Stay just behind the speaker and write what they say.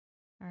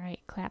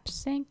clap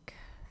sync.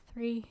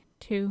 3,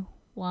 2,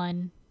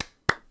 1.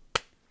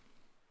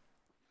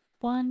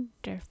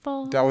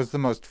 Wonderful. That was the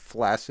most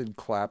flaccid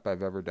clap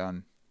I've ever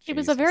done. It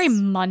was a very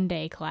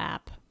Monday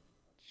clap.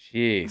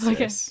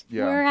 Jesus.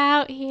 Yeah. We're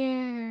out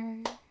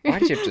here. Why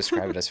did you have to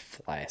describe it as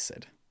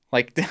flaccid?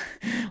 Like I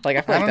feel like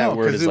I don't that know,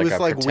 word is it like was a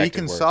like weak protected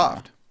and word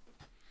soft.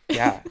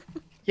 now.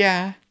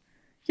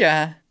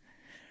 Yeah.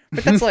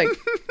 But that's like,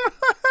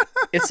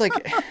 it's like,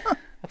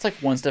 that's like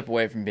one step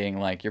away from being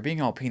like, you're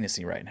being all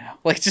penisy right now.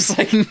 Like, just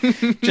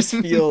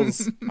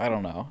feels, I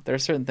don't know. There are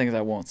certain things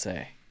I won't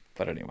say.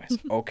 But anyways,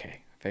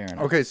 okay, fair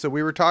enough. Okay, so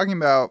we were talking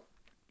about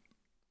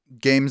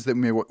games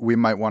that we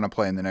might want to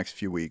play in the next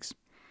few weeks.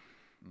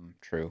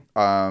 True.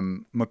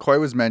 McCoy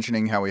was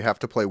mentioning how we have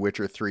to play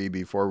Witcher 3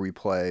 before we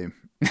play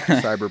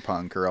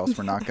Cyberpunk, or else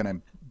we're not going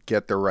to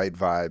get the right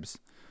vibes.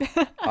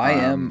 I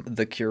am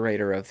the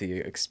curator of the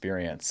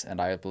experience,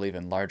 and I believe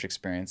in large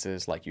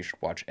experiences. Like, you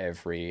should watch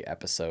every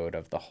episode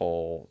of the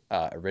whole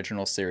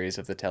original series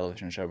of the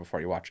television show before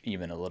you watch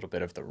even a little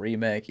bit of the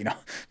remake, you know,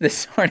 this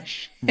sort of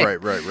shit.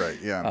 Right,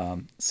 yeah.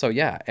 So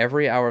yeah,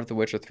 every hour of The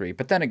Witcher 3.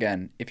 But then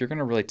again, if you're going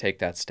to really take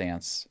that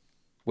stance,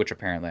 which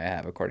apparently I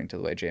have according to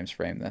the way James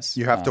framed this.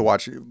 You have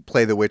to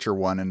play The Witcher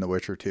 1 and The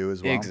Witcher 2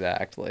 as well.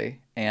 Exactly.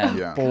 And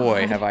Yeah.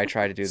 boy, have I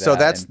tried to do that. So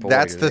that's and boy,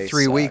 do the they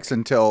 3 suck. weeks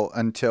until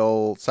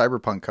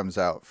Cyberpunk comes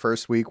out.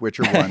 First week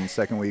Witcher 1,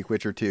 second week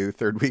Witcher 2,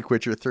 third week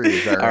Witcher 3.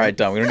 Is that right? All right,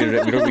 done. We don't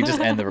need to, we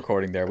just end the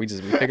recording there. We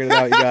figured it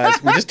out, you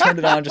guys. We just turned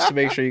it on just to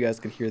make sure you guys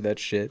could hear that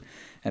shit.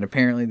 And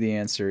apparently the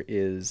answer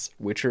is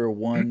Witcher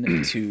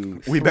 1,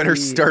 2, 3. We better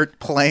start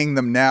playing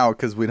them now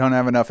because we don't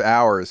have enough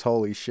hours.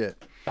 Holy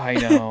shit. I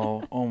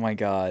know. Oh my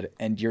god.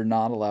 And you're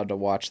not allowed to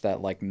watch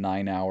that like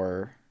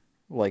 9-hour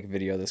like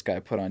video this guy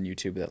put on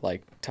YouTube that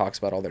like talks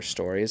about all their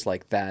stories.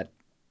 Like that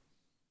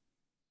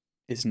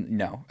isn't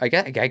no. I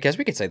guess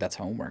we could say that's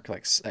homework,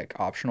 like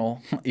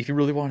optional. If you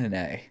really want an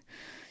A,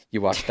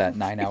 you watch that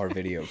 9-hour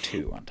video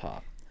too on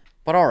top.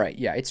 But all right,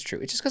 yeah, it's true.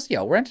 It's just because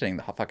we're entering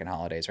the fucking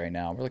holidays right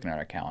now. We're looking at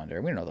our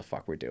calendar. We don't know the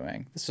fuck we're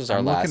doing. This was our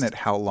I'm last. looking at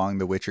how long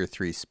the Witcher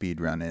 3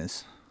 speedrun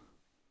is.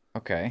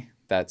 Okay,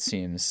 that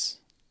seems.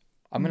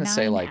 I'm gonna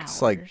say 9 like hours.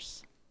 It's like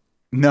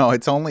no,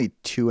 it's only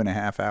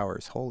 2.5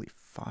 hours. Holy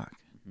fuck.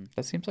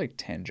 that seems like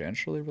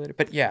tangentially related.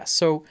 But yeah,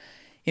 so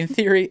in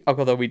theory,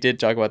 although we did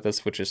talk about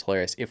this, which is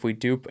hilarious, if we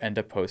do end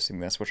up posting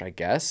this, which I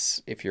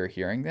guess if you're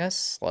hearing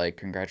this, like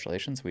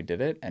congratulations, we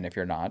did it. And if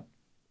you're not,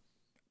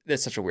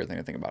 it's such a weird thing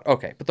to think about.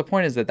 Okay, but the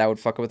point is that would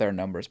fuck with our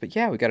numbers. But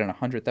yeah, we got an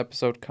 100th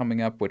episode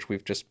coming up, which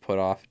we've just put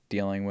off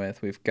dealing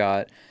with. We've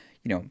got,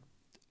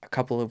 a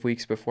couple of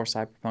weeks before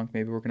Cyberpunk,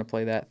 maybe we're going to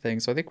play that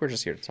thing. So I think we're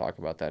just here to talk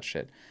about that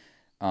shit.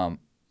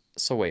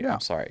 So wait, Yeah. I'm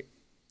sorry.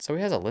 So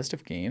he has a list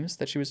of games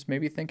that she was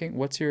maybe thinking.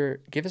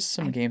 Give us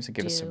some games and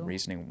give us some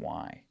reasoning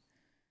why.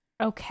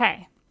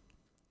 Okay.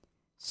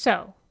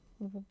 So,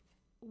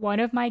 one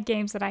of my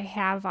games that I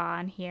have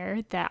on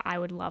here that I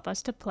would love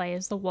us to play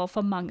is The Wolf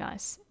Among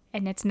Us.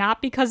 And it's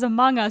not because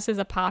Among Us is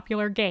a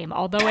popular game,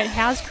 although it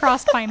has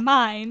crossed my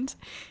mind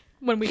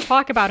when we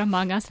talk about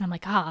Among Us, and I'm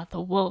like,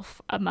 The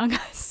Wolf Among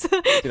Us.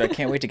 Dude, I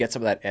can't wait to get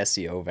some of that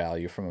SEO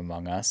value from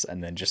Among Us,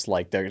 and then just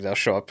like they'll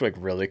show up like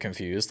really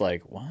confused,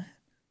 like what?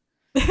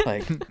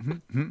 Like,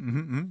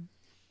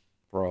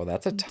 bro,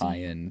 that's a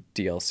tie-in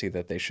DLC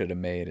that they should have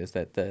made. Is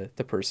that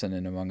the person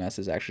in Among Us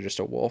is actually just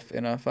a wolf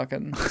in a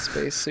fucking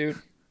space suit?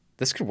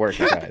 This could work,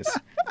 you guys.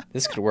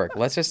 This could work.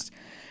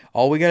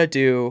 All we gotta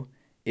do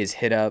is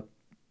hit up.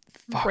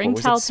 Bring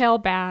Telltale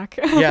back.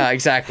 Yeah,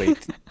 exactly.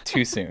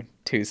 Too soon.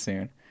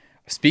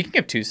 Speaking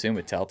of too soon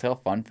with Telltale,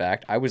 fun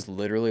fact, I was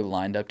literally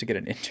lined up to get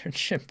an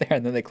internship there,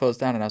 and then they closed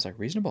down, and I was like,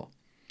 reasonable.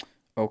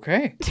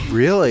 Okay.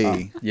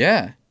 Really?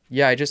 Yeah.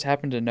 Yeah, I just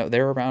happened to know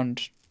they're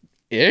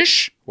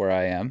around-ish where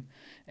I am.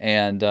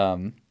 And,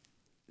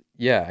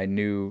 yeah, I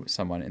knew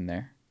someone in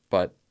there,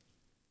 but,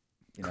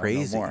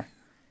 Crazy. no more.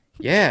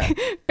 Yeah.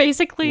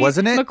 Basically,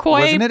 Wasn't it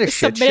McCoy a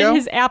shit submitted show?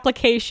 his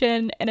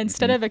application, and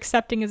instead of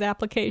accepting his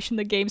application,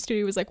 the game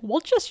studio was like,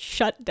 we'll just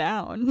shut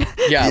down.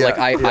 Yeah, Yeah. like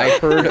I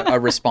heard a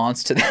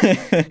response to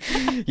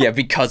that. Yeah,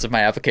 because of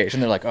my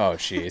application. They're like, oh,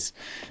 jeez.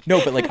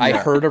 No, but like I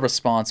heard a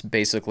response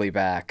basically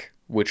back,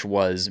 which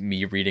was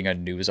me reading a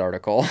news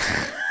article.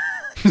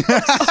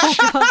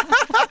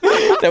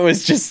 That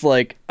was just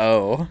like,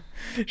 oh,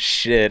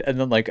 shit. And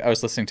then like I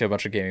was listening to a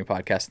bunch of gaming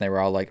podcasts, and they were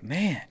all like,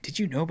 man, did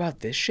you know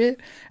about this shit?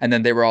 And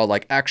then they were all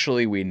like,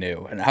 actually, we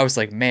knew. And I was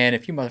like, man,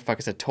 if you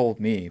motherfuckers had told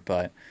me,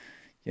 but,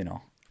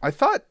 I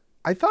thought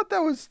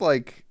that was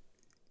like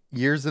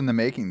years in the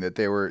making that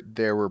there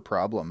were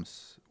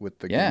problems with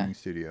the gaming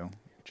studio.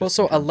 Well, just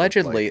so in terms of,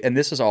 allegedly, like- and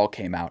this all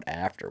came out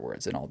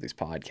afterwards in all these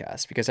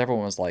podcasts, because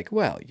everyone was like,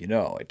 well,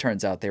 it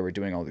turns out they were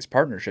doing all these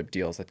partnership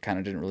deals that kind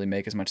of didn't really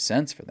make as much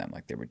sense for them.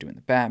 Like they were doing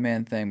the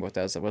Batman thing, but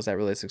was that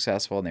really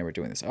successful? And they were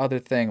doing this other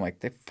thing. Like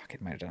they fucking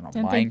might have done a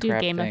Didn't Minecraft they do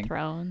Game thing. of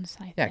Thrones?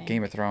 I Yeah, think.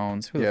 Game of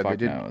Thrones. Who yeah, the they fuck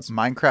did knows?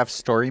 Minecraft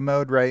story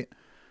mode, right?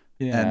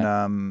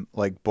 Yeah. And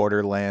like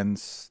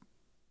Borderlands,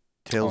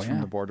 Tales from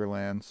yeah. the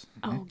Borderlands.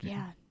 Oh,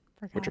 yeah.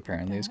 Forgot Which about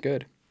apparently is that.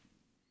 good.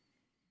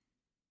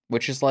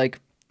 Which is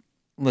like,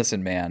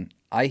 listen, man,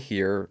 I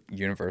hear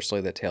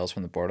universally that Tales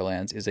from the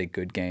Borderlands is a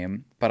good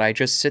game, but I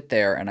just sit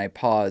there and I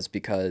pause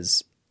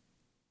because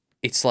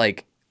it's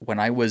like when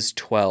I was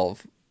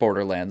 12,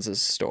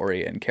 Borderlands'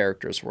 story and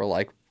characters were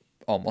like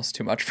almost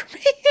too much for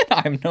me,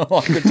 and I'm no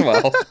longer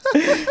 12.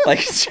 Like,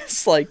 it's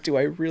just like, do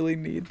I really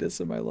need this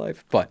in my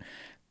life? But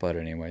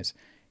anyways,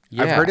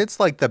 yeah. I've heard it's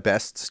like the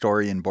best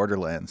story in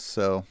Borderlands,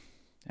 so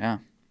Yeah.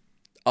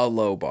 A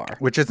low bar.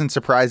 which isn't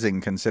surprising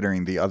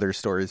considering the other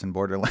stories in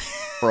Borderlands.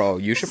 Bro,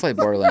 you should play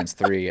Borderlands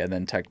 3 and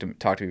then talk to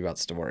me about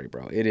story,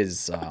 bro. It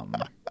is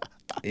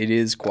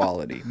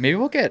quality. Maybe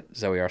we'll get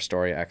Zoe, our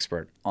story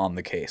expert, on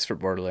the case for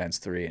Borderlands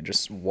 3 and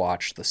just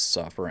watch the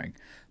suffering.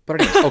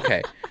 But anyways,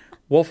 okay.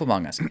 Wolf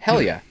Among Us.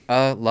 Hell yeah.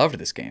 Loved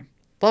this game.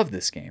 Loved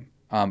this game.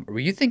 Were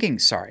you thinking a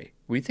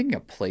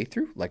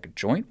playthrough? Like a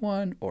joint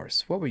one? Or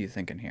what were you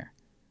thinking here?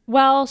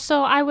 Well,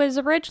 so I was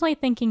originally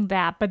thinking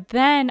that, but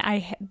then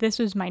this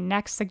was my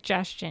next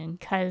suggestion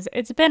because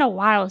it's been a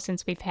while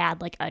since we've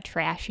had like a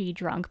trashy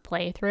drunk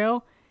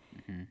playthrough.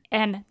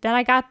 And then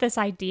I got this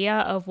idea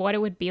of what it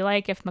would be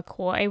like if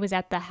McCoy was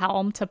at the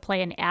helm to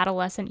play an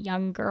adolescent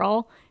young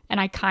girl, and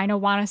I kind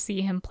of want to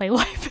see him play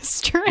Life is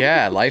Strange.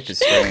 Yeah, Life is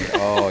Strange.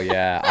 Oh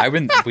yeah, I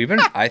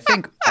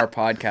think our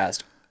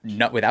podcast,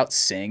 not without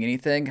saying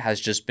anything, has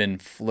just been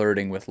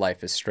flirting with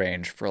Life is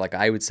Strange for like,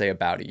 I would say,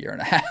 about a year and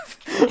a half.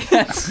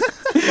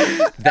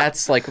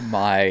 That's like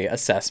my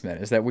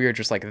assessment, is that we are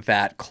just like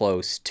that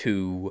close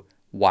to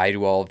why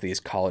do all of these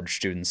college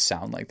students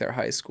sound like they're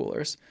high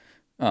schoolers?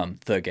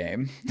 The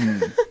game.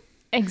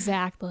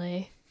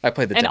 Exactly. I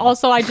played the And demo.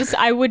 also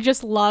I would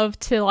just love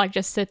to like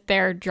just sit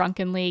there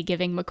drunkenly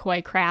giving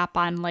McCoy crap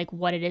on like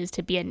what it is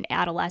to be an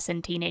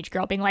adolescent teenage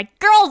girl, being like,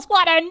 girls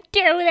want to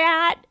do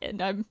that,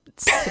 and I'm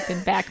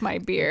sipping back my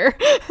beer.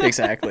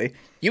 Exactly.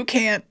 You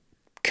can't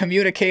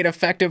communicate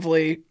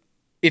effectively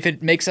if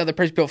it makes other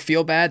people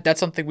feel bad. That's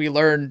something we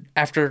learn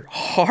after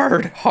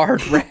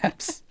hard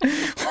raps.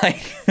 Like,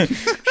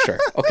 sure.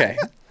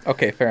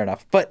 Okay, fair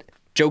enough. But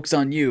joke's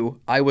on you.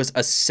 I was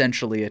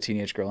essentially a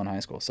teenage girl in high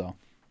school, so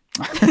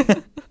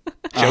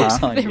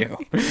joke's on you.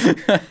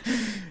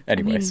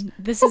 Anyways,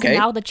 This is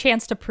now the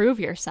chance to prove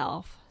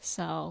yourself,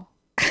 so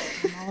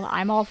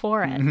I'm all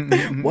for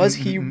it. was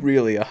he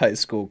really a high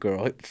school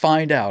girl?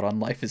 Find out on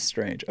Life is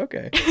Strange.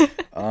 Okay.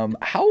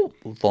 How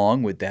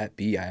long would that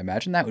be? I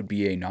imagine that would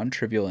be a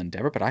non-trivial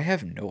endeavor, but I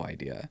have no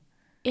idea.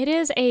 It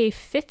is a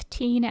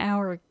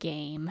 15-hour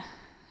game,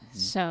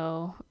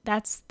 so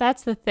that's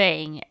the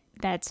thing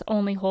that's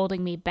only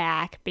holding me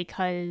back,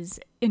 because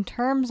in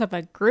terms of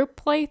a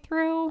group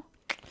playthrough,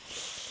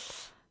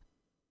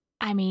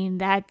 I mean,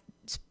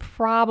 that's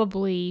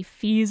probably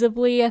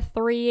feasibly a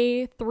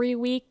three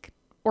week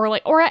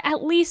or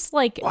at least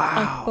like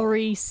a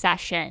 3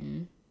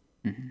 session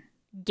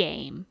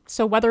game.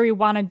 So whether we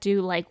want to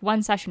do like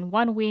 1 session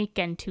 1 week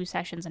and 2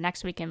 sessions the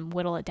next week and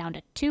whittle it down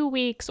to 2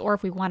 weeks, or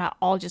if we want to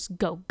all just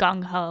go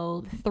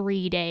gung-ho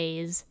 3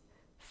 days,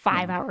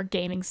 5-hour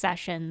gaming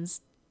sessions.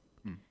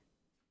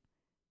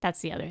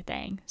 That's the other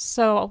thing.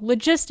 So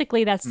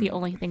logistically, that's the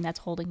only thing that's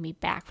holding me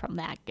back from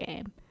that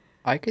game.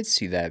 I could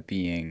see that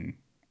being,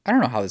 I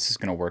don't know how this is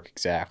going to work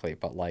exactly,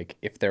 but like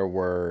if there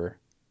were,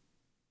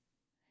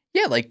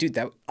 yeah, like, dude,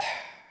 that,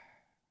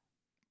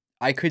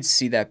 I could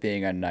see that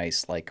being a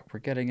nice, like, we're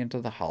getting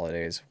into the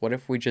holidays. What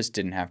if we just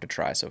didn't have to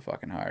try so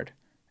fucking hard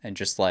and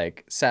just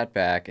like sat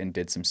back and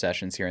did some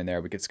sessions here and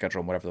there? We could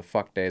schedule whatever the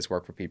fuck days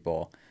work for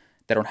people.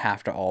 They don't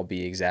have to all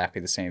be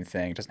exactly the same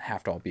thing. It doesn't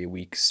have to all be a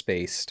week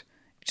spaced.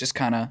 Just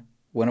kind of,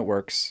 when it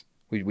works,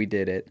 we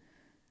did it.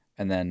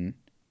 And then,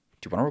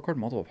 do you want to record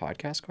multiple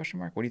podcasts, question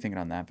mark? What are you thinking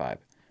on that vibe?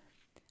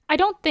 I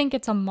don't think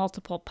it's a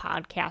multiple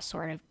podcast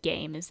sort of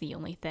game is the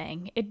only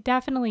thing. It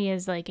definitely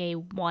is like a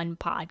one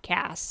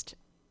podcast,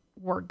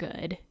 we're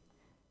good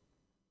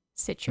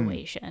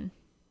situation.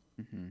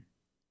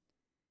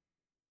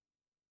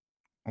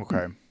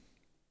 Okay.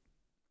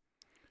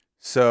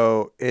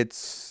 So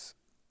it's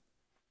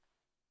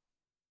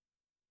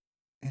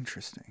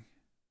interesting.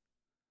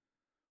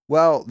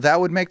 Well, that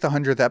would make the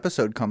 100th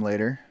episode come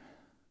later.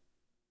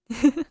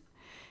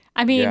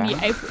 I mean,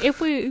 Yeah.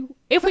 if we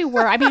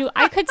were, I mean,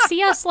 I could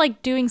see us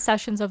like doing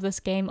sessions of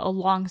this game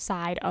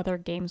alongside other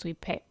games we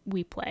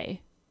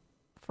play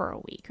for a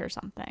week or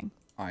something.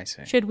 I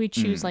see. Should we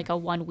choose like a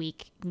 1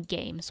 week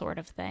game sort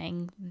of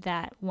thing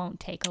that won't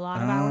take a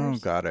lot of hours? Oh,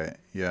 got it.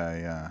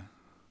 Yeah.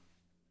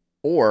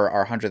 Or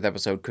our 100th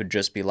episode could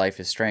just be Life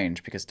is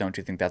Strange, because don't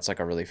you think that's like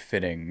a really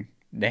fitting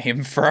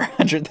name for our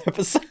 100th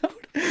episode?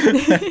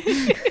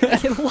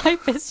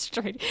 Life is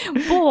strange.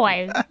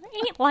 Boy,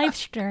 ain't life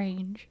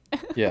strange.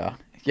 Yeah.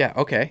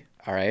 Okay.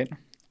 All right.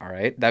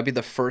 That'd be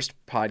the first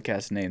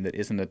podcast name that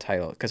isn't a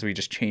title, because we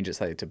just change it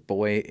slightly to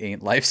Boy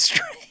Ain't Life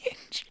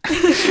Strange.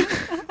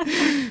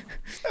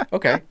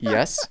 Okay.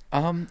 Yes.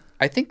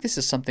 I think this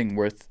is something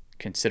worth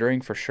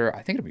considering for sure.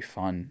 I think it'll be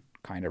fun,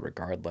 kind of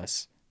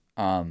regardless.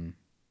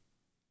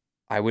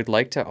 I would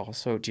like to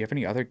also, do you have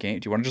any other game?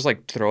 Do you want to just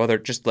like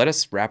just let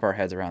us wrap our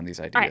heads around these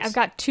ideas. All right, I've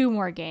got 2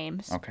 more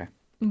games. Okay.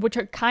 Which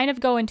are kind of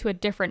go into a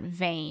different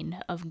vein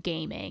of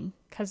gaming.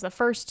 because the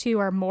first two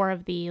are more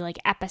of the like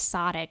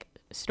episodic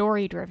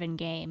story-driven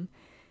game.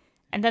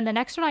 And then the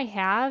next one I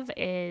have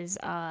is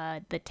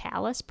the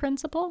Talos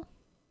Principle,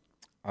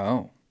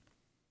 Oh.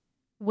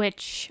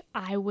 which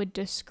I would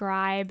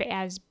describe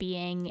as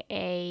being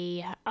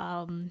a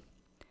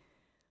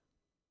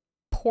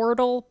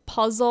portal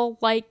puzzle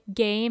like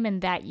game, in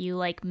that you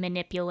like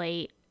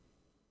manipulate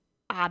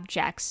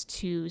objects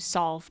to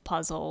solve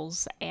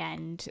puzzles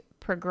and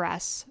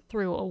progress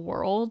through a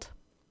world.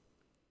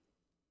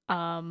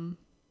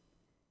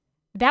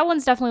 That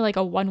one's definitely like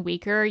a 1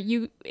 weeker.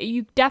 You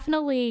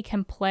definitely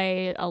can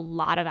play a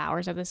lot of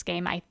hours of this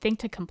game. I think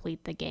to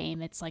complete the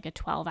game, it's like a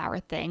 12-hour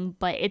thing,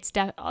 but it's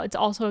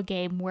also a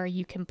game where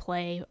you can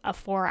play a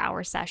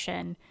 4-hour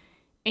session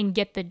and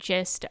get the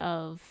gist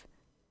of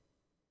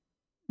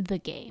the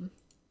game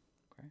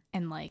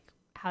and like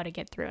how to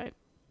get through it.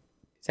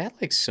 Is that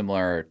like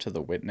similar to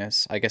The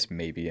Witness? I guess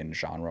maybe in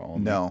genre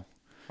only. No.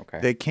 Okay.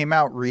 They came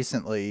out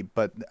recently,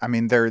 but I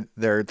mean they're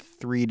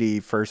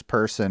 3D first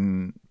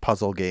person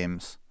puzzle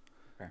games.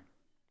 Okay.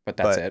 But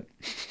that's But- it.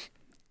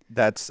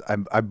 That's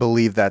I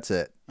believe that's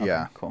it. Okay,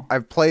 Yeah. cool.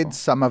 I've played Cool.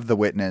 some of The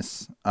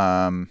Witness.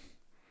 I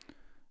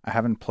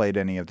haven't played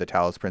any of the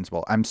Talos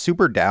Principle. I'm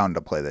super down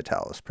to play the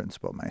Talos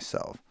Principle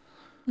myself.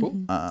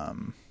 Cool.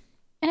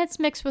 And it's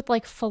mixed with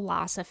like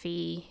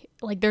philosophy.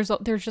 Like there's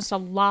just a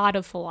lot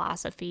of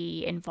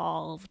philosophy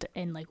involved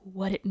in like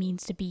what it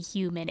means to be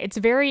human. It's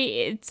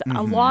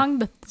along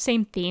the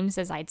same themes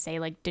as I'd say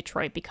like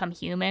Detroit Become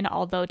Human,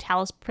 although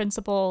Talos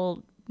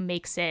Principle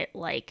makes it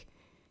like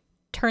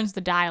turns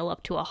the dial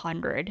up to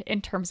 100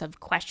 in terms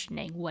of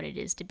questioning what it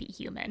is to be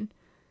human.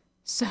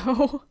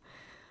 So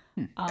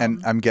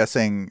And I'm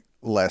guessing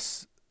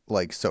less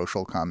like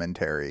social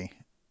commentary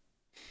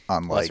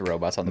on Less like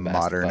robots on the back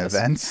of the modern bus.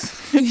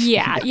 events.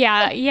 yeah.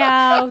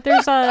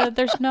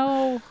 There's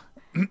no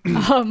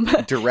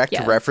Direct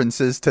Yeah.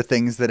 references to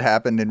things that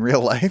happened in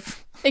real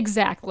life.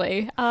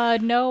 exactly.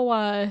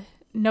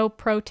 No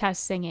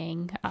protest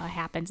singing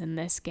happens in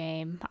this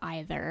game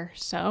either.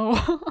 So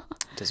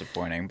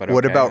Disappointing, but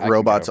What okay, I about can get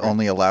robots over it.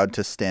 only allowed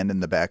to stand in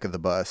the back of the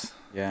bus?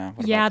 Yeah.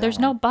 what yeah, about that there's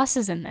no one?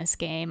 buses in this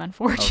game,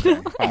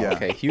 unfortunately. Oh, Yeah.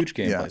 okay. Huge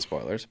gameplay Yeah.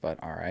 spoilers,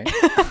 but all right.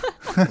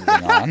 Moving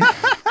on.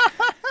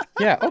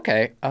 Yeah.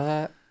 Okay.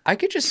 I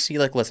could just see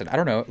like, listen, I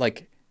don't know,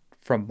 like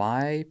from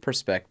my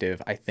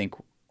perspective, I think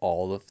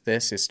all of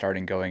this is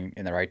starting going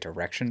in the right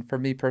direction for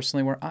me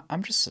personally. Where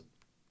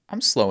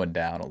I'm slowing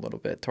down a little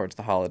bit towards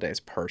the holidays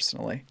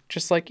personally.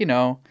 Just like,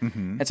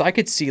 and so I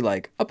could see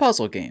like a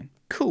puzzle game.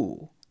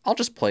 Cool. I'll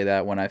just play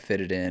that when I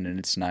fit it in and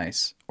it's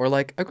nice. Or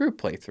like a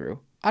group playthrough.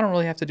 I don't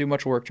really have to do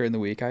much work during the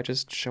week. I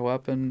just show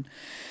up and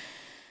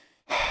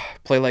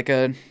play like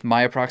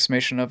my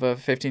approximation of a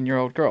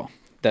 15-year-old girl.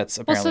 That's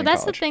Well, apparently so in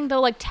that's the college. thing,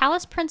 though. Like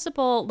Talos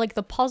Principle, like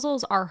the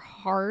puzzles are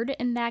hard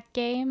in that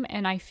game,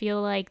 and I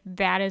feel like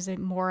that is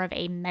more of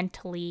a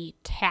mentally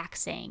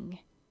taxing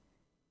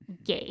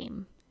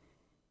game.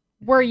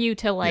 Were you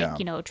to like,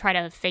 Yeah. try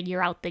to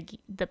figure out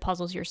the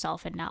puzzles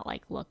yourself and not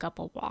like look up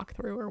a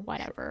walkthrough or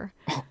whatever.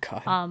 Oh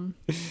god.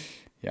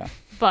 Yeah.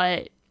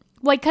 But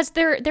like, cause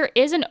there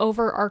is an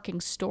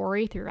overarching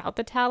story throughout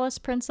the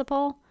Talos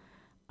Principle.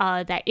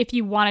 That if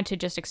you wanted to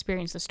just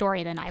experience the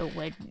story, then I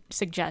would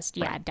suggest,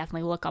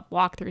 definitely look up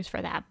walkthroughs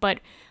for that. But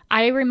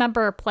I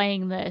remember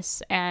playing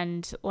this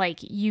and like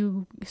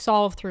you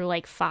solve through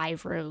like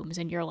 5 rooms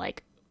and you're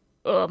like,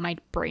 oh, my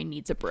brain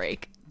needs a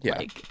break. Yeah.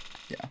 Like,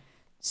 Yeah.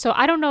 so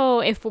I don't know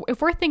if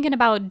we're thinking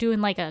about doing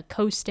like a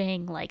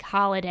coasting like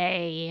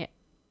holiday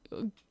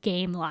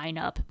game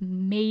lineup,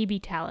 maybe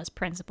Talos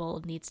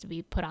Principle needs to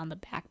be put on the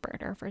back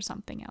burner for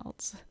something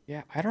else.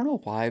 Yeah, I don't know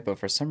why, but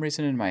for some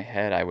reason in my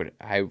head,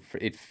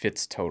 it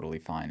fits totally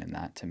fine in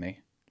that to me.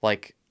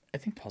 Like, I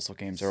think puzzle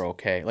games are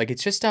okay. Like,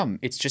 it's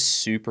just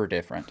super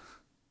different.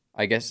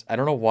 I guess I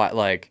don't know why.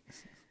 Like,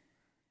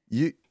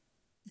 You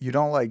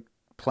don't like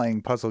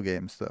playing puzzle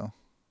games though.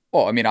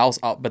 oh, I mean,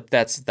 but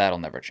that'll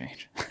never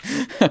change.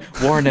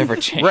 War never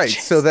changes. Right.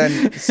 So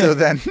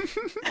then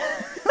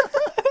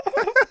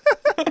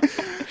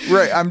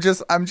Right, I'm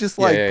just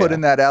like yeah, putting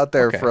yeah. that out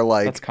there Okay, for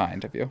like that's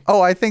kind of you.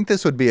 oh, I think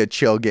this would be a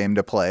chill game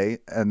to play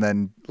and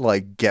then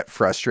like get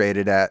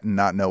frustrated at and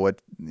not know what,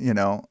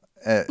 Yeah.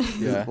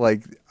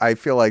 like I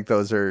feel like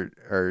those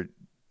are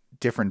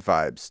different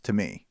vibes to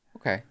me.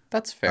 Okay,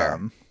 that's fair.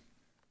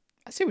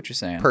 I see what you're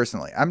saying.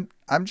 Personally.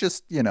 I'm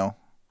just, You're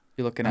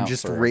looking out. I'm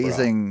just for a bro.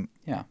 raising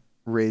Yeah.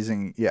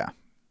 yeah.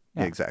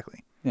 Yeah. Exactly.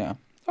 Yeah.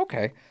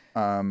 Okay.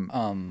 Go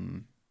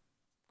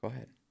Go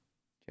ahead.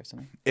 Do you have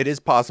something? It is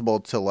possible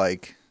to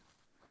like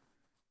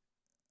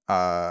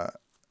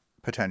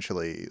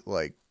potentially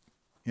like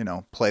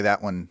play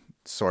that one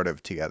sort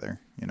of together,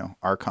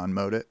 Archon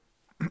mode it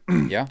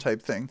Yeah. type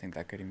I thing, think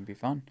that could even be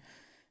fun.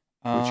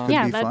 which could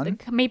yeah, be that fun.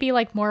 maybe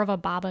like more of a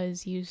Baba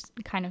is used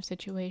kind of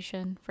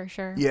situation for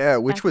sure. Yeah,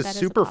 which That- was that is a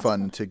super fun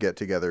possibility. to get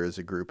together as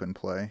a group and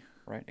play.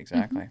 Right.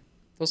 Exactly.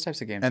 Those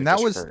types of games. And are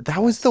that just was for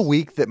that was the us.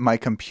 week that my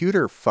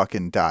computer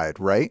fucking died,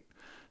 right?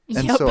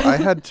 And Yep. so I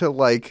had to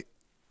like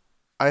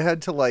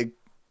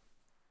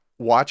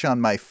watch on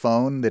my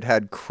phone that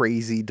had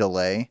crazy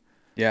delay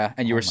Yeah,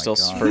 and you Oh were my still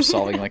God. first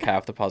solving like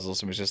half the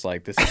puzzles and was just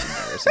like, this is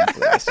embarrassing for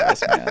the rest of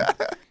us, man.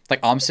 Like,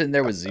 I'm sitting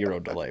there with 0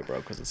 delay, bro,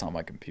 because it's on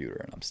my computer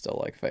and I'm still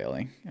like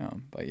failing.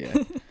 But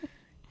yeah.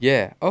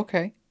 Yeah,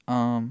 okay.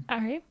 All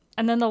right.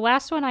 And then the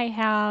last one I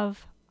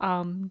have,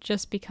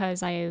 just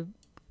because I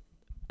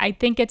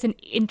think it's an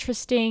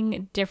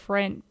interesting,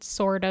 different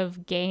sort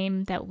of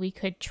game that we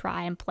could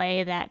try and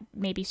play that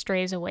maybe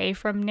strays away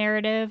from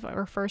narrative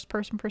or first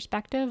person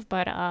perspective,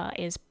 but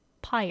is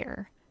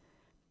Pyre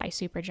by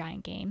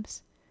Supergiant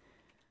Games,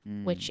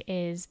 which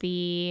is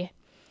the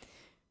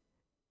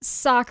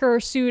soccer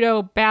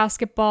pseudo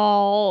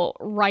basketball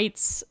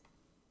rights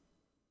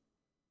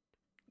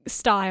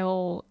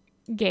style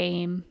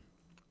game.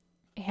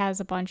 It has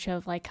a bunch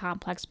of like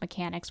complex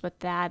mechanics with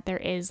that. There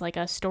is like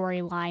a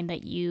storyline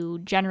that you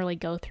generally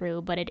go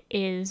through, but it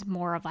is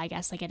more of, I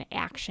guess, like an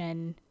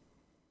action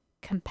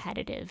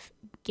competitive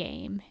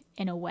game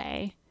in a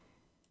way.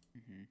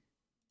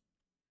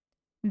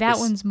 That This-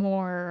 one's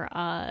more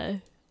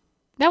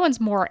that one's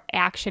more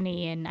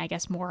actiony and I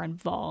guess more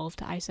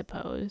involved, I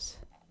suppose.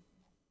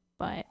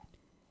 But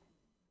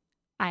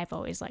I've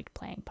always liked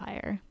playing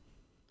Pyre.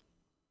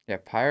 Yeah,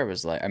 Pyre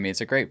was like, I mean,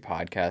 it's a great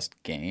podcast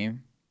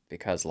game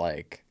because,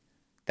 like,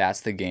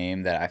 that's the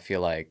game that I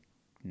feel like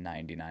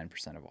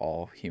 99% of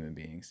all human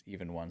beings,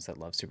 even ones that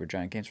love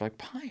Supergiant Games, are like,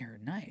 Pyre,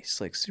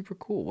 nice, like, super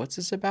cool. What's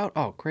this about?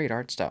 Oh, great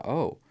art style.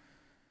 Oh,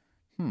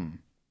 And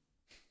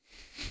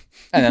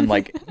then,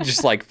 like,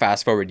 just like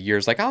fast forward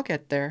years, like, I'll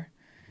get there.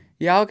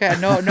 Yeah, okay.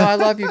 No, I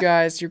love you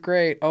guys. You're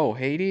great. Oh,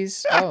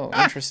 Hades? Oh,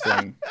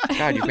 interesting.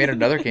 God, you've made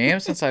another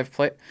game since I've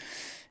played.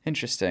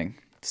 Interesting.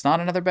 It's not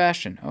another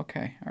Bastion.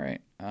 Okay, all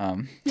right.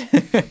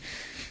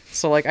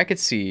 So like I could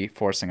see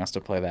forcing us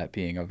to play that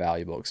being a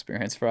valuable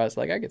experience for us.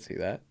 Like I could see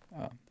that.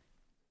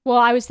 Well,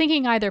 I was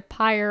thinking either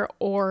Pyre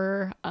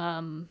or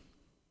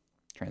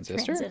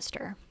Transistor?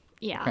 Transistor.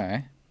 Yeah.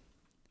 Okay.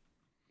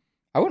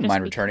 I wouldn't Just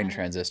mind returning to because-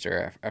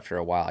 Transistor after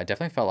a while. I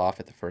definitely fell off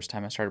it the first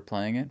time I started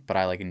playing it, but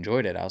I like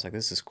enjoyed it. I was like,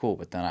 this is cool,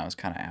 but then I was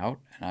kind of out,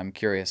 and I'm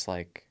curious,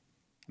 like,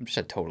 I'm just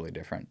a totally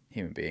different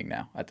human being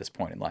now at this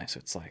point in life. So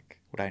it's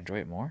like, would I enjoy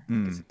it more?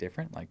 Like, is it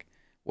different? Like,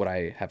 would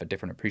I have a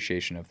different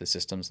appreciation of the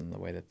systems and the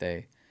way that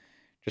they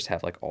just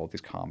have like all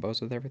these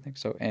combos with everything?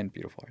 So, and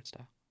beautiful art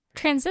style.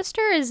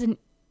 Transistor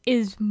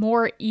is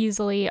more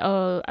easily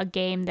a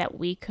game that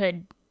we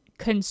could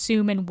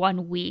consume in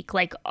 1 week,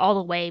 like all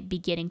the way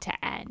beginning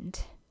to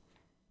end,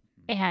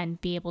 and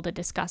be able to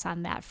discuss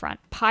on that front.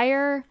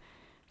 Pyre,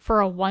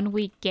 for a 1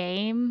 week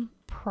game,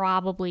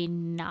 probably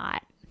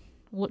not.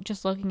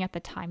 Just looking at the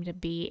time to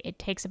beat, it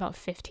takes about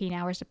 15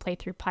 hours to play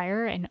through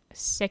Pyre and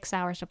 6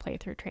 hours to play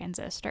through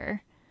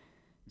Transistor.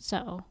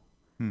 So,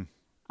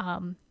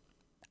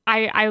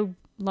 I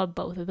love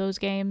both of those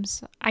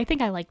games. I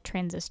think I like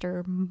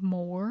Transistor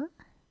more,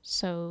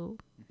 so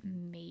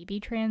maybe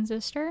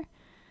Transistor.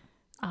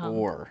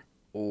 Or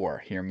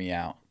hear me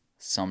out.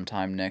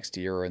 Sometime next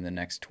year or in the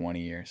next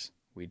 20 years,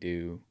 we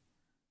do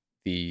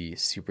the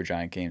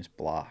Supergiant Games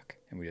block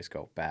and we just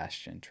go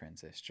Bastion,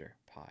 Transistor,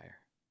 Pyre.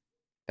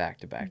 Back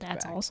to back to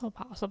That's back. also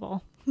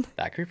possible.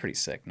 That could be pretty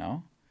sick,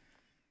 no?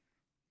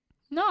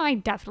 No, I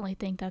definitely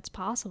think that's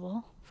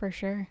possible, for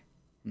sure.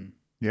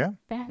 Yeah.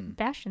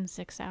 Bastion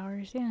 6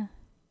 hours, yeah.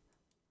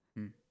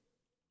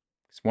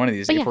 It's one of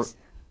these. But If yes.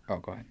 Oh,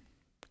 go ahead.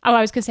 Oh,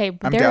 I was going to say,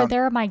 I'm down.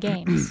 there are my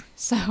games.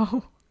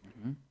 So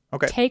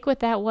Okay. take with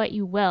that what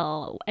you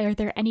will. Are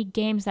there any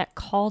games that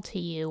call to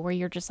you where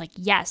you're just like,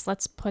 yes,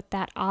 let's put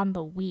that on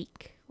the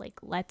week? Like,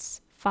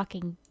 let's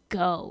fucking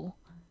go.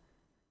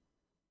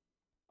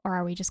 Or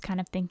are we just kind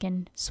of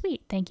thinking,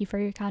 sweet, thank you for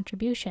your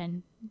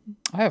contribution.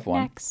 I have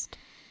one. Next.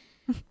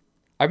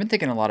 I've been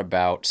thinking a lot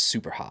about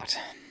Super Hot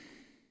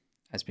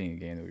as being a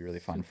game that would be really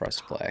fun for us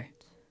to play.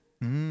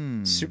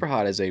 Super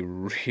Hot is a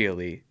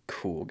really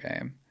cool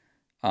game.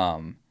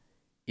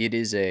 It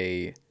is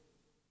a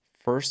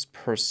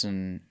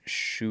first-person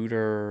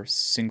shooter,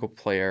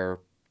 single-player,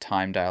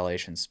 time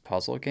dilations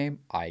puzzle game,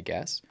 I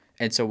guess.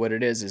 And so what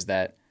it is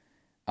that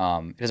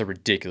it has a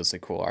ridiculously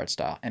cool art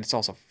style, and it's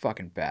also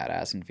fucking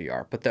badass in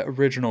VR. But the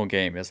original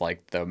game is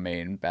like the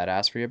main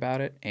badassery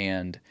about it,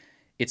 and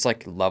it's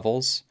like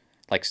levels,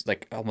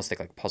 like almost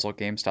like puzzle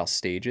game style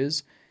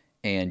stages,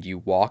 and you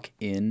walk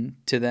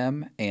into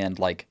them, and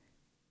like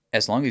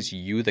as long as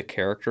you, the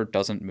character,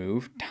 doesn't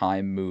move,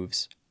 time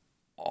moves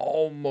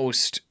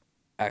almost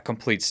at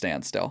complete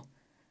standstill.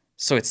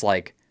 So it's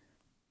like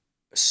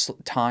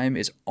time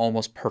is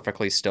almost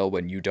perfectly still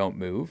when you don't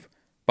move,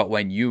 but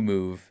when you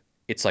move,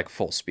 it's like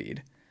full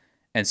speed.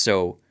 And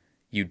so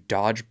you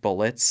dodge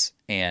bullets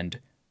and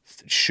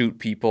shoot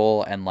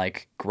people and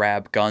like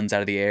grab guns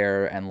out of the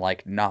air and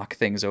like knock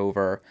things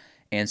over.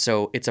 And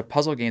so it's a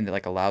puzzle game that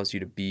like allows you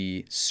to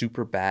be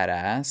super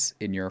badass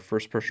in your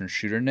first person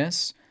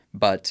shooterness,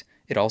 but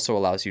it also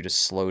allows you to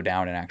slow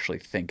down and actually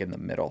think in the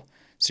middle.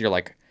 So you're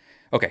like,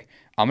 okay,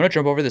 I'm going to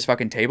jump over this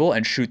fucking table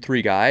and shoot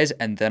 3 guys,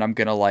 and then I'm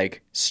going to,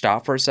 like,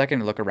 stop for a second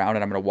and look around,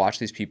 and I'm going to watch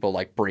these people,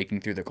 like,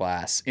 breaking through the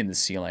glass in the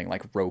ceiling,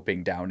 like,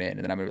 roping down in.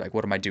 And then I'm going to be like,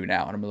 what do I do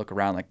now? And I'm going to look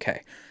around like, okay,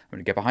 I'm going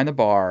to get behind the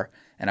bar,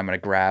 and I'm going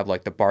to grab,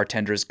 like, the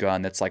bartender's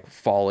gun that's, like,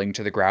 falling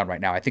to the ground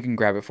right now. I think I can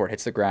grab it before it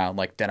hits the ground.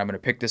 Like, then I'm going to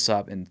pick this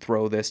up and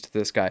throw this to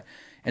this guy.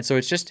 And so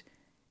it's just,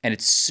 and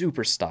it's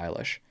super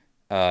stylish,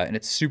 and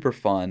it's super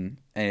fun,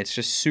 and it's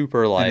just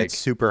super, like, And it's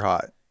super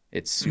hot.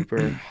 it's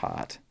super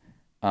hot.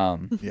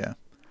 Yeah.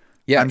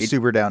 Yeah, I'm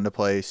super down to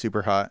play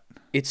super hot.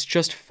 it's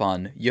just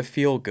fun. You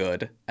feel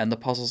good, and the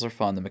puzzles are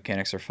fun. The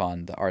mechanics are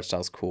fun. The art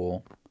style's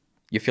cool.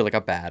 You feel like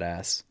a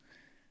badass.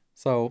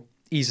 So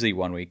easily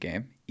 1 week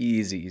game.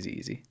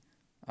 Easy.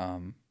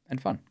 And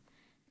fun,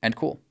 and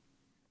cool.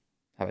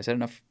 Have I said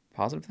enough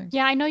positive things?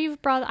 Yeah,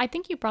 I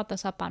think you brought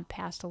this up on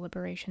past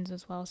deliberations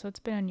as well, so it's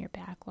been in your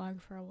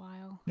backlog for a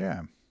while.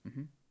 Yeah.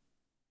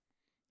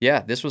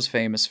 Yeah, this was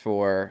famous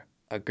for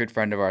a good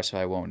friend of ours who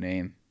I won't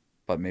name,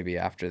 but maybe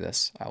after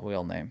this I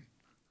will name.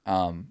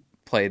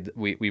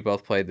 We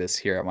both played this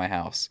here at my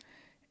house,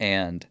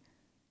 and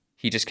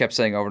he just kept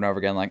saying over and over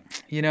again, like,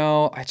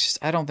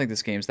 I don't think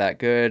this game's that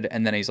good.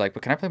 And then he's like,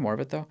 but can I play more of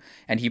it though?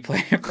 And he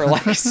played it for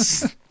like,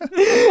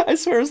 I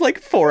swear it was like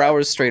 4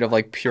 hours straight of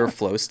like pure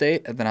flow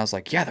state. And then I was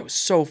like, yeah, that was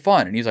so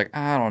fun. And he's like,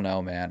 I don't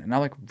know, man. And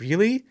I'm like,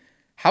 really?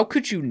 How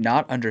could you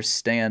not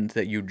understand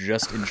that you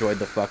just enjoyed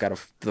the fuck out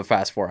of the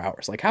fast 4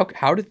 hours? Like,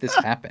 how did this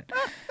happen?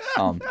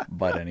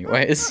 But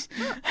anyways,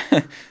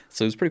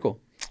 so it was pretty cool.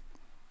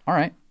 All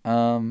right.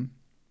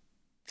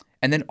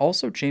 And then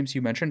also, James,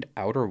 you mentioned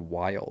Outer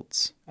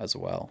Wilds as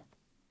well.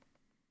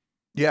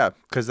 Yeah,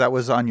 because that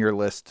was on your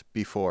list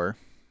before.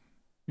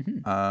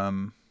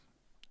 And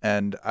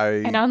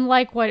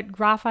unlike what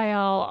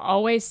Raphael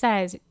always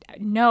says,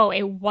 no,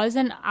 it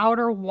wasn't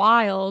Outer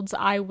Wilds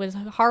I was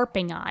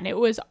harping on. It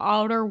was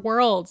Outer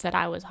Worlds that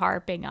I was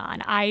harping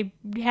on. I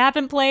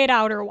haven't played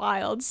Outer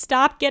Wilds.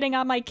 Stop getting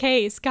on my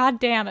case.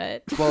 God damn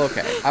it. Well,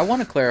 okay. I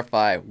want to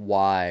clarify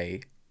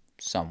why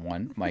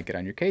someone might get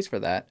on your case for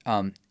that.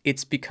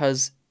 It's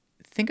because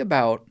think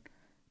about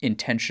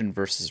intention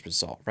versus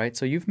result, right?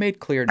 So you've made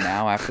clear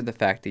now after the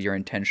fact that your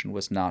intention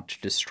was not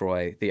to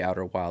destroy the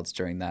Outer Wilds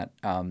during that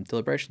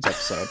deliberations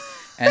episode,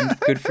 and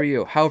good for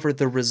you. However,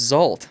 the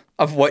result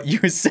of what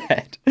you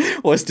said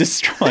was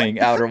destroying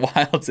Outer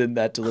Wilds in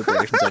that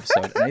deliberations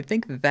episode, and I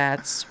think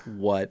that's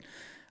what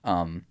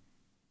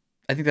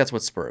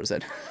spurs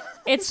it.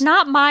 It's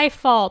not my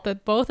fault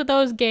that both of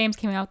those games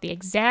came out the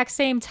exact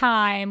same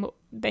time,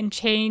 then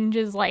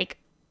changes like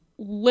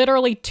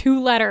literally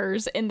 2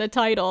 letters in the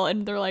title,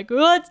 and they're like,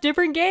 oh, it's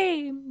different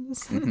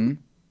games. Mm-hmm.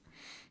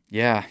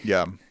 Yeah.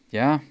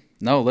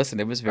 No, listen,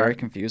 it was very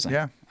confusing.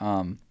 Yeah.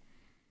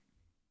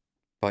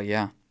 But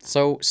yeah.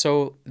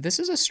 So this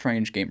is a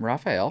strange game.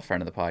 Raphael,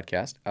 friend of the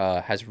podcast,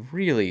 has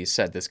really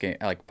said this game,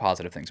 like,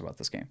 positive things about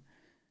this game.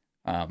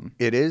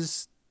 It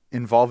is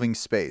involving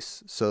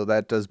space, so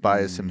that does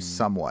bias him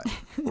somewhat.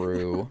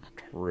 True.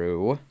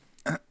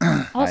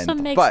 Also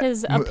makes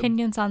his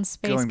opinions on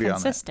space going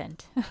beyond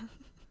consistent.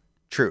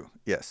 True.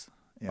 Yes.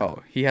 Yeah.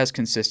 Oh, he has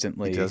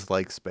consistently. He does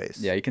like space.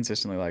 Yeah, he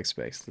consistently likes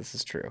space. This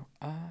is true.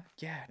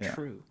 Yeah,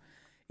 true.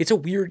 It's a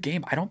weird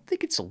game. I don't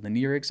think it's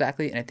linear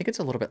exactly, and I think it's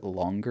a little bit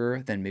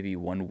longer than maybe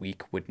 1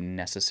 week would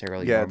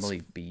necessarily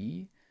normally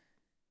be.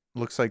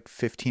 Looks like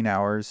 15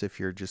 hours if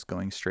you're just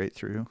going straight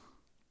through.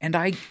 And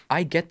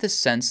I get the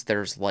sense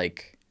there's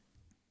like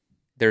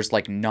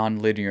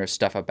non-linear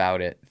stuff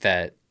about it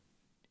that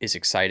is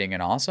exciting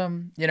and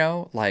awesome,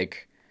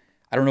 like,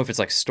 I don't know if it's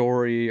like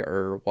story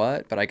or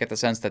what, but I get the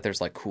sense that there's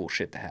like cool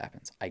shit that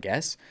happens, I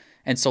guess.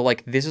 And so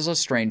like this is a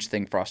strange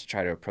thing for us to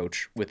try to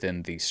approach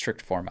within the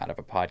strict format of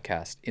a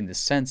podcast, in the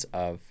sense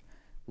of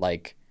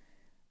like,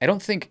 I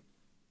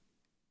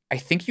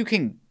think you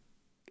can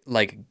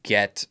like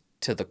get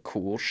to the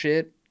cool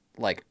shit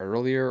like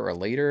earlier or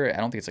later. I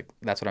don't think it's like,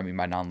 that's what I mean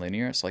by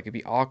non-linear. So like it'd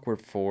be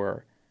awkward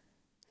for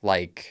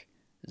like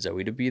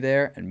Zoe to be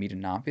there and me to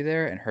not be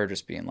there, and her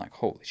just being like,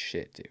 holy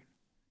shit, dude,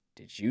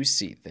 did you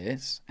see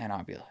this? And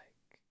I'll be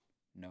like,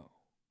 no,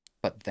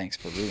 but thanks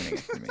for ruining it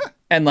for me.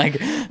 And like,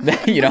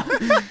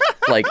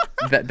 like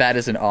that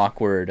is an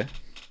awkward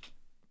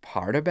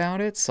part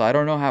about it. So I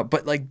don't know how,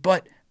 but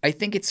I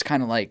think it's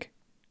kind of like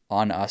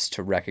on us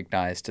to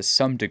recognize to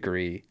some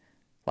degree,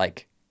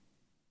 like,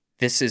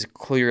 this is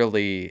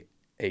clearly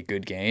a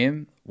good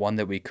game, one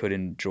that we could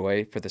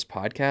enjoy for this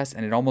podcast.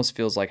 And it almost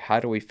feels like,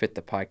 how do we fit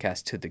the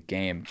podcast to the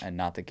game and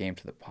not the game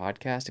to the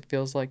podcast? It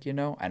feels like,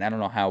 and I don't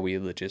know how we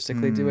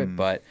logistically do it,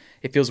 but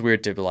it feels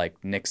weird to like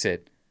nix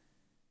it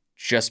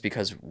just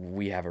because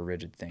we have a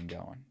rigid thing going. Do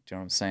you know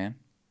what I'm saying?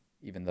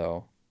 Even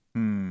though.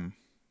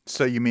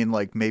 So you mean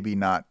like maybe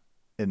not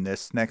in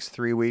this next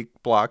 3 week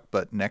block,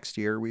 but next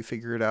year we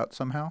figure it out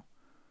somehow?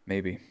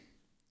 Maybe.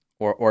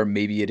 Or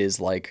maybe it is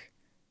like,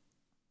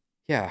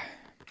 yeah,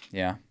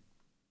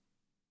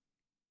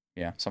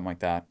 something like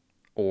that.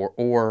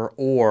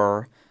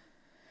 Or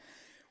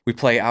we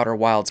play Outer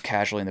Wilds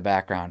casually in the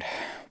background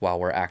while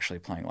we're actually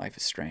playing Life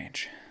is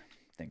Strange.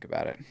 Think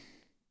about it.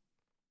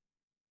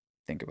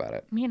 think about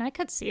it. I mean, I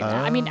could see that.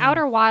 I mean,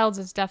 Outer Wilds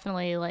is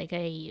definitely like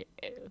a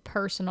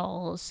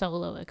personal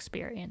solo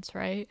experience,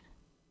 right?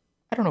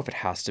 I don't know if it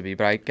has to be,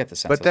 but I get the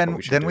sense. But that's what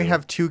we should then we do.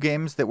 have two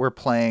games that we're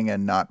playing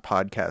and not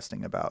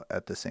podcasting about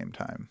at the same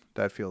time.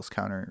 That feels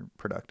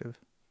counterproductive.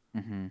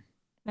 Mm-hmm.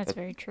 That's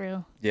very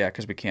true. Yeah,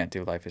 because we can't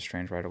do Life is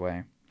Strange right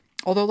away.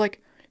 Although,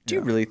 like, do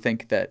you really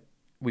think that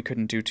we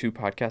couldn't do 2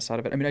 podcasts out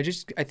of it? I mean,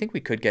 I think we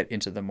could get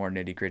into the more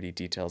nitty gritty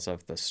details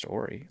of the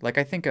story. Like,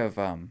 I think of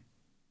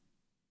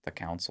the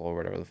Council or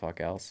whatever the fuck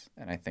else,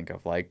 and I think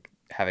of like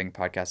having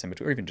podcasts in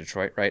between, or even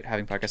Detroit, right?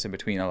 Having podcasts in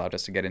between allowed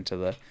us to get into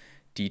the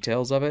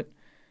details of it.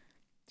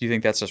 Do you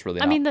think that's just really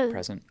not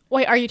present?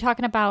 Wait, are you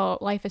talking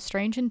about Life is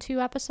Strange in 2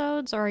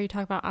 episodes, or are you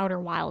talking about Outer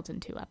Wilds in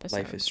 2 episodes?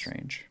 Life is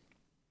Strange.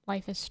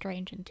 Life is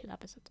Strange in 2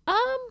 episodes.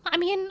 I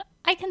mean,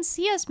 I can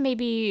see us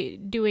maybe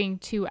doing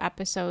 2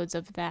 episodes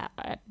of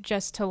that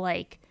just to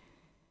like,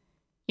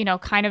 you know,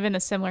 kind of in the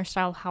similar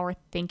style of how we're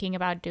thinking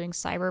about doing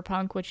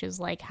Cyberpunk, which is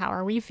like, how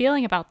are we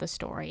feeling about the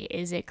story?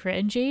 Is it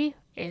cringy?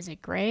 Is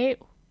it great?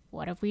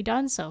 What have we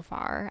done so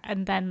far?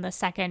 And then the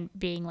second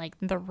being like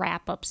the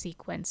wrap up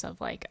sequence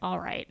of like, all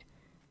right,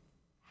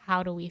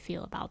 how do we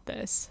feel about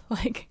this?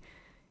 Like,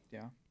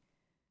 yeah.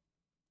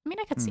 I mean,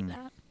 I could see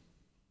that.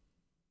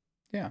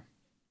 Yeah.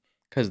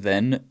 Because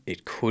then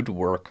it could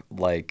work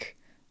like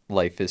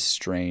Life is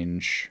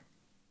Strange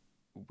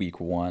week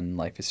 1,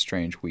 Life is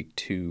Strange week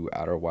 2,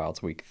 Outer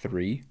Wilds week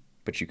 3,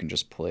 but you can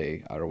just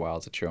play Outer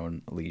Wilds at your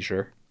own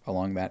leisure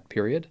along that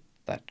period.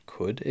 That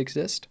could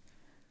exist.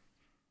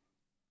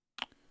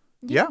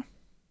 Yeah.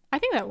 I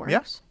think that works.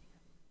 Yeah.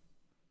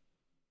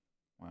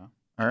 Wow.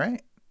 All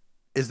right.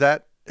 Is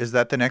that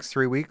the next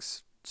 3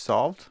 weeks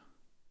solved?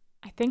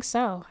 I think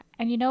so.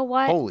 And you know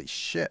what? Holy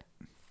shit.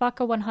 Fuck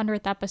a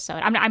 100th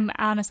episode. I'm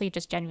honestly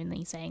just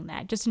genuinely saying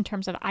that. Just in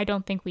terms of, I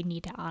don't think we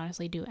need to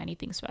honestly do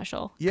anything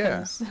special. Yeah,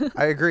 'cause-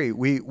 I agree.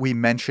 We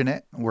mention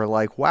it. We're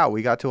like, wow,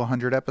 we got to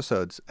 100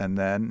 episodes, and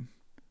then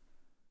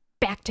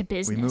back to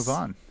business. we move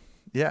on.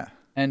 Yeah.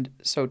 And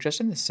so just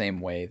in the same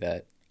way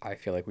that I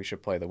feel like we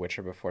should play The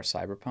Witcher before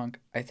Cyberpunk,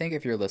 I think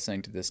if you're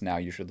listening to this now,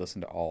 you should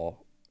listen to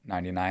all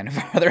 99 of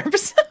our other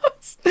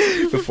episodes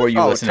before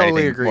you listen to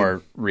anything agreed.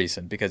 more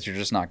recent, because you're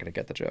just not going to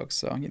get the jokes.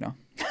 So, you know.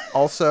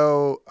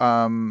 Also,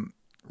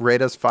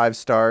 rate us 5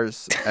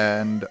 stars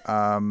and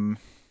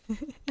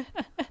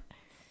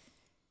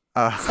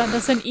Send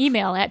us an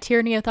email at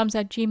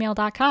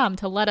tyrannyofthumbs@gmail.com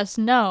to let us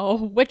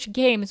know which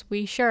games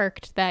we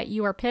shirked that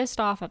you are pissed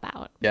off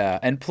about. Yeah,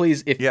 and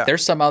please, if Yeah.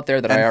 there's some out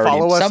there that and I already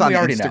follow us some on we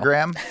already know.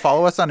 Instagram.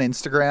 Follow us on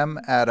Instagram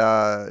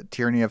at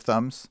Tyranny of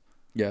Thumbs.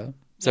 Yeah.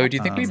 So do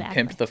you think we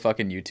Exactly. pimped the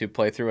fucking YouTube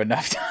playthrough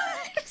enough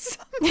times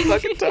on the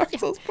fucking Dark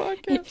Souls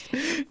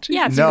podcast?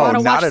 Yeah, if No, you want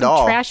to not watch at some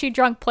all. trashy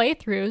drunk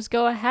playthroughs,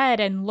 go ahead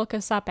and look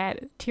us up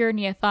at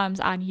Tyranny of Thumbs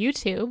on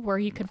YouTube, where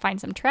you can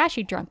find some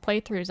trashy drunk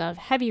playthroughs of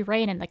Heavy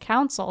Rain and the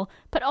Council,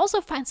 but also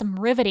find some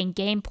riveting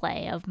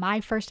gameplay of my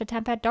first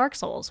attempt at Dark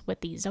Souls with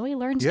the Zoe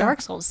Learns Yeah.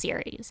 Dark Souls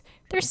series.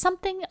 There's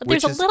something,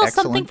 Which there's a is little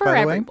something excellent, for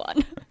by the way.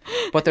 everyone.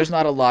 But there's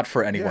not a lot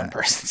for any one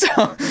person.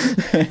 So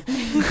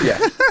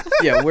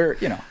yeah, we're,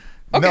 you know.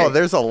 Okay. No,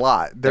 there's a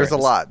lot. There's There a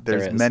is. lot. There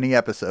There's is. many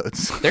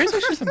episodes. There's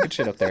actually some good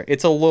shit up there.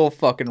 It's a little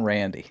fucking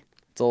randy.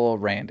 It's a little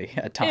randy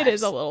at times. It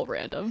is a little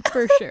random,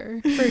 for sure,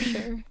 for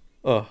sure.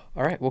 Oh,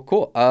 all right. Well,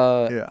 cool.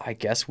 Yeah. I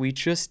guess we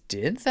just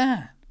did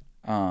that.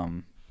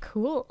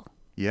 Cool.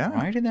 Yeah.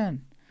 Righty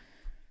then.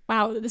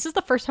 Wow, this is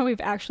the first time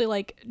we've actually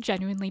like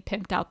genuinely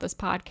pimped out this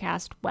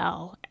podcast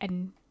well,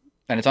 and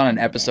And it's on an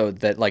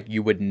episode that like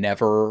you would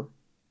never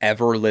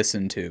ever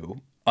listen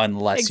to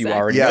unless you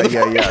Exactly. already Yeah,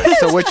 know the yeah.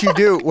 So what you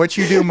do,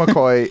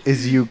 McCoy,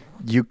 is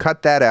you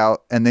cut that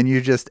out and then you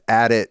just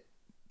add it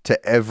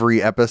to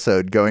every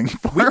episode going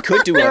forward. We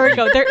could do there a we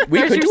go. we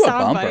There's could your do a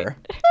soundbite. bumper.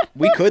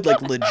 We could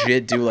like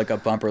legit do like a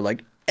bumper,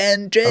 like,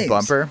 and James,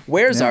 bumper?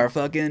 where's Yeah. our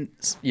fucking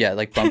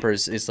like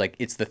bumpers is like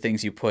it's the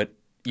things you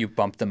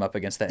bump them up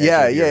against the edge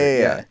Yeah, of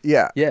your,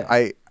 yeah. Yeah.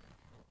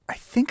 I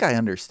think I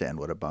understand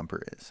what a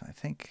bumper is. I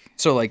think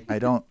So like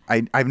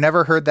I've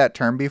never heard that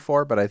term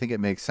before, but I think it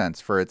makes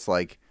sense for it's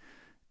like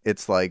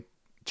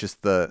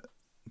just the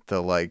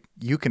like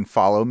you can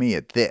follow me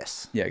at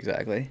this. yeah,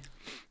 exactly.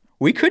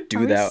 We could Are do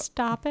we that.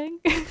 stopping?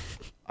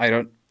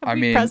 I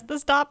mean, press the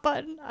stop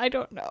button. I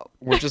don't know.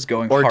 we're just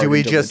going Or hard do we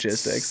into just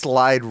logistics.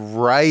 slide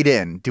right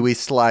in? Do we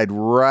slide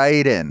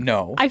right in?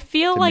 No, I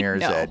feel To like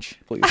Mirror's no. Edge.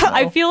 please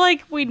I no. feel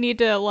like we need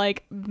to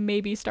like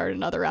maybe start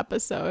another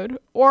episode,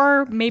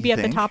 or maybe You at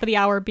think? the top of the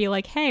hour be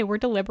like, "Hey, we're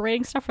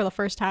deliberating stuff for the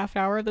first half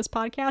hour of this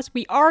podcast.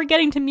 We are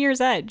getting to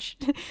Mirror's Edge.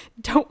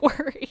 Don't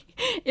worry,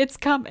 it's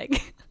coming."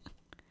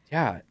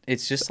 Yeah,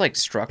 it's just like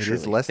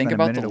structurally. less Think than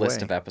a about the minute list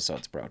away. of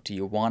episodes, bro. Do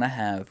you want to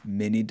have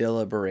mini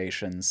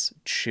deliberations,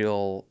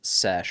 chill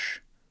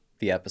sesh,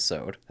 the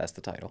episode? That's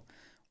the title.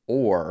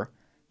 Or,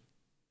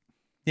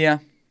 yeah,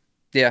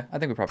 I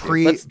think we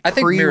probably. I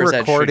think Mirror's Edge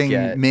should pre-recording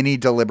get. mini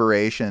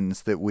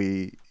deliberations that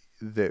we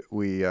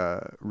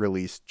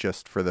released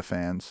just for the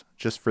fans,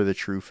 just for the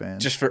true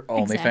fans. Just for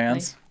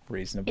OnlyFans.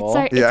 Reasonable. It's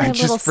our Yeah, little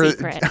just for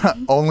secret.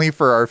 only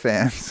for our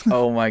fans.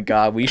 Oh my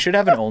god, we should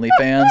have an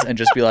OnlyFans and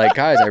just be like,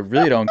 guys, I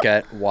really don't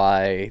get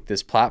why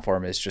this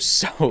platform is just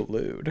so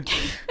lewd.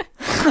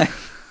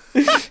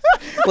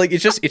 Like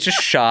it's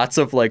just shots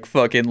of like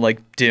fucking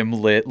like dim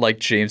lit like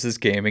James's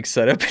gaming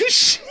setup and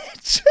shit.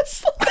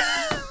 Just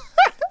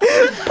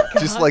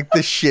Just like the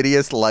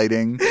shittiest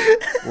lighting,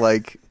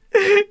 like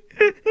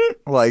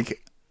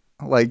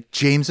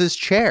James's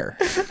chair.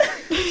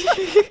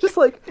 just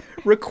like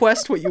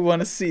request what you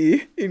want to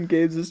see in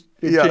James's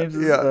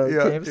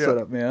game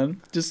setup,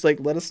 man. Just like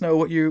let us know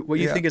what you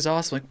think is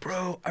awesome. Like,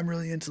 bro, I'm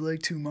really into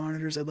like 2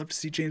 monitors. I'd love to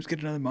see James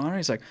get another monitor.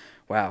 He's like,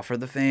 wow, for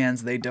the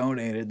fans, they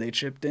donated, they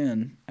chipped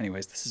in.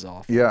 Anyways, this is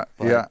awful. Yeah,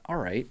 but, yeah. All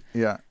right.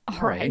 Yeah. All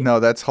right. No,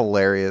 that's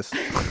hilarious.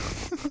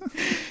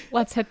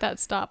 Let's hit that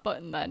stop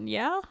button then.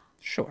 Yeah?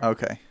 Sure.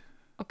 Okay.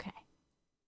 Okay.